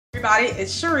Everybody,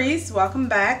 it's Cherise. Welcome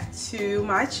back to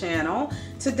my channel.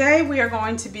 Today we are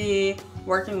going to be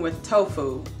working with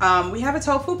tofu. We have a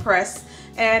tofu press,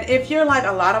 and if you're like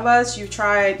a lot of us, you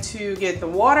try to get the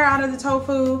water out of the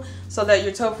tofu so that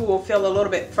your tofu will feel a little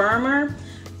bit firmer,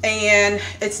 and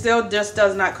it still just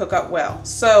does not cook up well.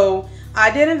 So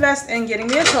I did invest in getting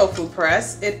me a tofu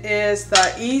press. It is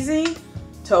the Easy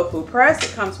Tofu Press.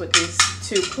 It comes with these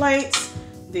two plates,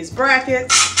 these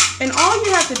brackets, and all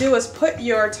you have to do is put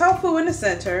your tofu in the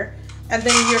center, and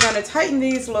then you're going to tighten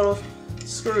these little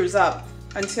screws up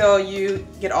until you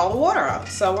get all the water out.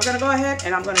 So we're going to go ahead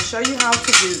and I'm going to show you how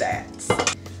to do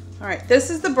that. Alright, this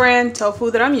is the brand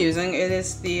tofu that I'm using. It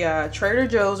is the Trader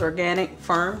Joe's Organic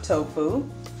Firm Tofu.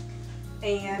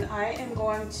 And I am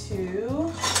going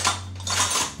to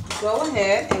go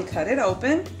ahead and cut it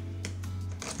open.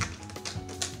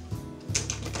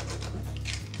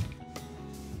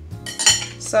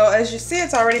 So as you see,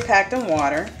 it's already packed in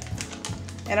water.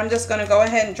 And I'm just going to go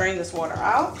ahead and drain this water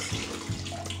out.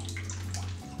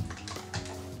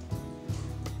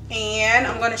 And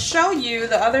I'm going to show you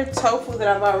the other tofu that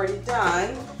I've already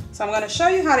done. So I'm going to show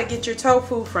you how to get your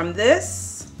tofu from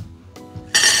this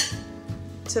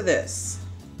to this.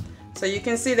 So you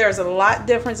can see there's a lot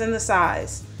difference in the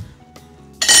size.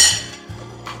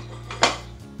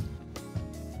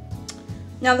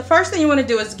 Now the first thing you want to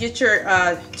do is get your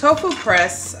tofu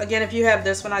press. Again, if you have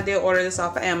this one, I did order this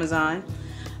off of Amazon.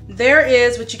 There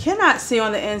is, what you cannot see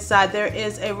on the inside, there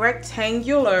is a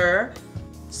rectangular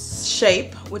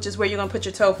shape, which is where you're going to put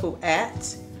your tofu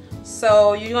at.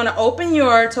 So you're going to open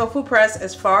your tofu press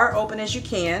as far open as you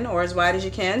can, or as wide as you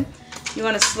can. You're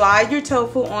going to slide your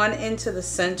tofu on into the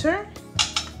center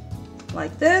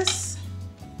like this,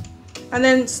 and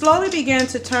then slowly begin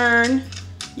to turn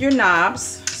your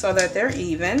knobs so that they're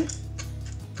even.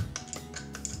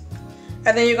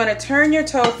 And then you're going to turn your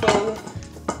tofu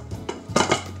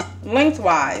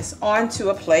lengthwise onto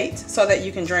a plate so that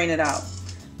you can drain it out.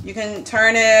 You can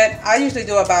turn it, I usually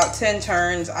do about 10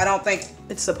 turns. I don't think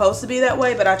it's supposed to be that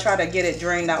way, but I try to get it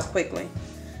drained out quickly.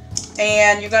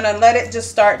 And you're gonna let it just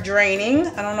start draining.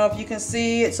 I don't know if you can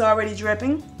see, it's already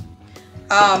dripping.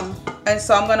 And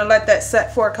so I'm gonna let that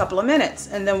set for a couple of minutes,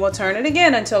 and then we'll turn it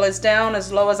again until it's down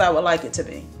as low as I would like it to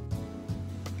be.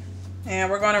 And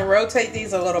we're gonna rotate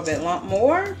these a little bit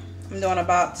more. I'm doing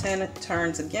about 10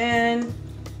 turns again.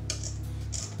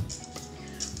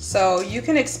 So you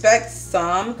can expect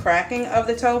some cracking of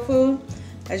the tofu.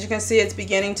 As you can see, it's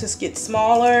beginning to get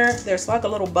smaller. There's like a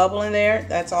little bubble in there.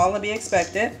 That's all to be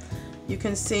expected. You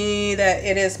can see that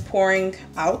it is pouring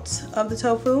out of the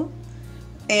tofu.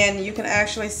 And you can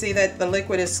actually see that the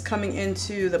liquid is coming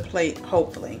into the plate,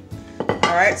 hopefully.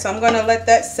 Alright, so I'm going to let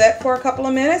that set for a couple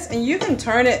of minutes. And you can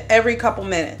turn it every couple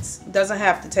minutes. It doesn't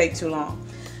have to take too long.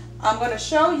 I'm going to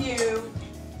show you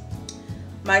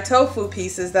my tofu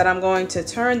pieces that I'm going to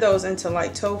turn those into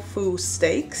like tofu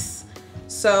steaks.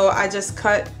 So I just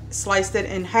sliced it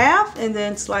in half and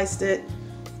then sliced it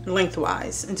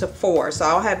lengthwise into 4. So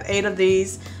I'll have 8 of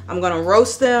these. I'm going to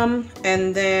roast them,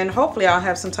 and then hopefully I'll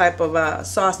have some type of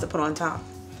sauce to put on top.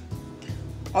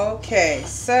 Okay,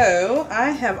 so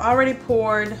I have already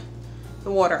poured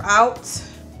the water out,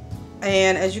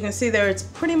 and as you can see there, it's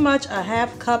pretty much a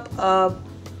half cup of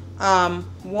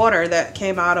water that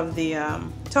came out of the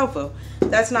tofu.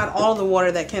 That's not all the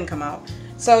water that can come out.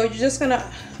 So you're just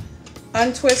gonna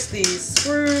untwist these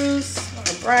screws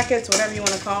or brackets, whatever you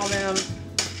want to call them.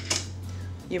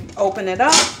 You open it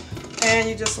up and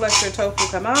you just let your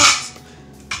tofu come out,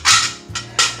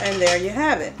 and there you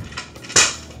have it.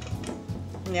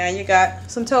 Now you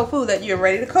got some tofu that you're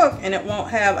ready to cook, and it won't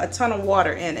have a ton of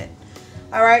water in it.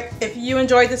 Alright, if you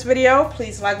enjoyed this video,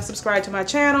 please like and subscribe to my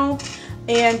channel.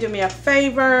 And do me a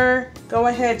favor, go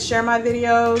ahead, share my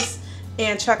videos,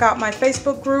 and check out my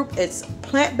Facebook group. It's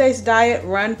Plant-Based Diet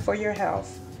Run for Your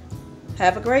Health.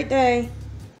 Have a great day.